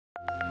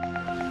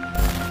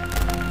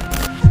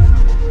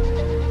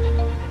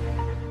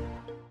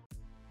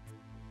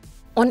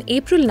On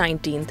April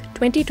 19,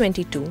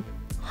 2022,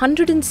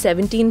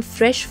 117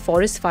 fresh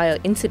forest fire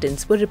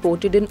incidents were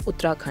reported in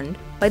Uttarakhand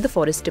by the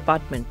Forest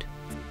Department.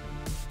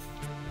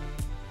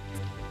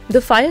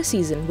 The fire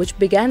season, which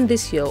began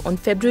this year on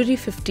February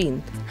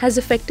 15th, has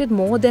affected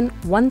more than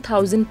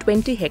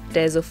 1,020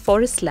 hectares of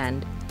forest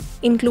land,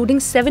 including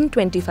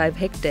 725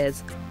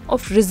 hectares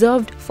of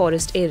reserved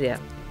forest area.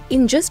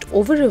 In just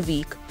over a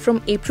week,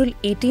 from April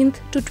 18th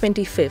to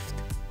 25th,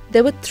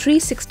 there were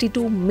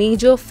 362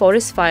 major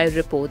forest fire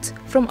reports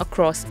from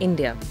across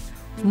India.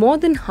 More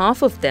than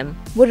half of them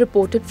were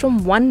reported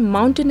from one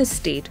mountainous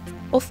state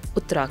of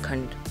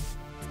Uttarakhand.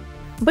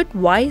 But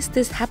why is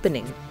this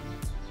happening?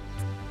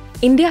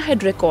 India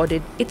had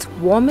recorded its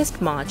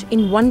warmest March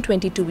in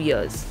 122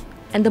 years,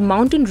 and the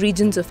mountain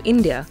regions of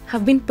India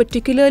have been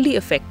particularly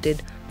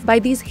affected by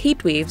these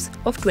heat waves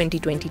of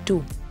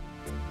 2022.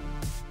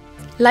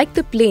 Like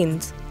the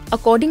plains,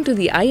 according to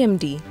the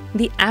IMD,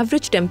 the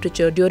average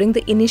temperature during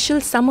the initial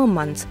summer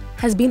months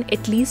has been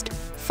at least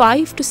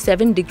 5 to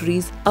 7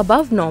 degrees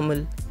above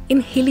normal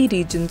in hilly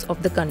regions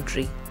of the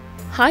country.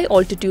 High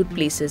altitude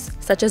places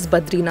such as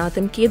Badrinath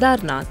and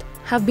Kedarnath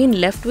have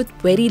been left with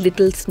very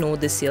little snow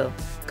this year,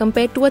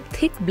 compared to a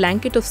thick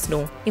blanket of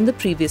snow in the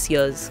previous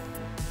years.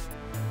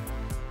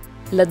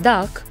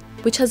 Ladakh,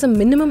 which has a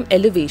minimum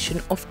elevation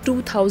of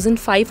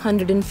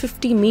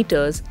 2,550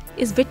 meters,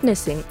 is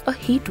witnessing a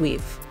heat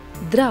wave.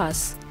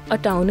 Drass, a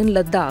town in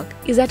Ladakh,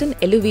 is at an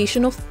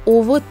elevation of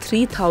over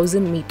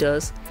 3,000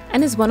 meters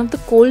and is one of the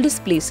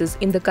coldest places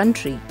in the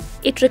country.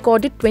 It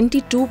recorded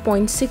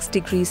 22.6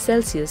 degrees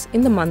Celsius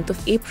in the month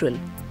of April,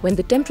 when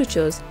the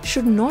temperatures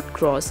should not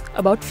cross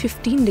about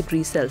 15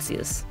 degrees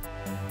Celsius.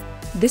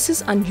 This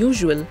is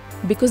unusual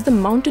because the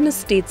mountainous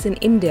states in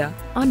India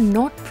are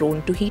not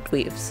prone to heat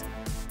waves.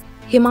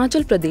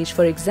 Himachal Pradesh,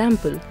 for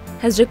example,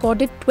 has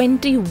recorded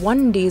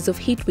 21 days of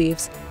heat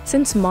waves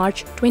since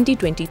March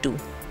 2022,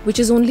 which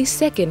is only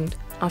second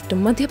after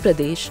Madhya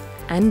Pradesh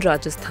and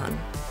Rajasthan.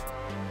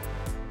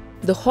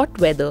 The hot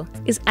weather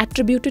is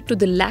attributed to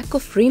the lack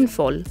of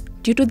rainfall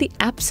due to the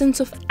absence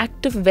of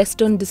active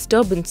western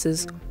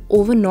disturbances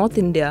over North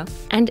India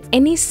and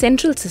any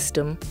central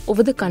system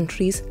over the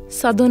country's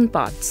southern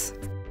parts.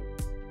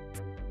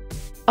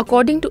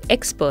 According to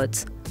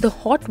experts, the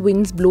hot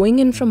winds blowing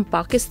in from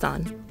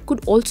Pakistan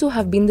could also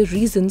have been the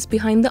reasons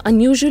behind the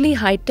unusually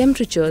high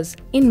temperatures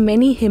in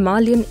many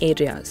Himalayan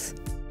areas.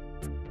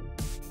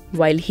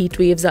 While heat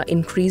waves are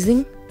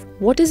increasing,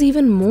 what is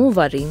even more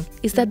worrying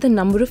is that the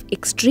number of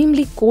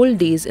extremely cold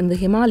days in the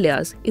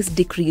Himalayas is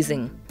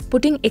decreasing,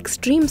 putting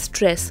extreme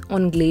stress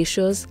on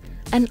glaciers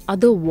and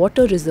other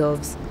water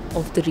reserves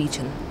of the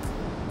region.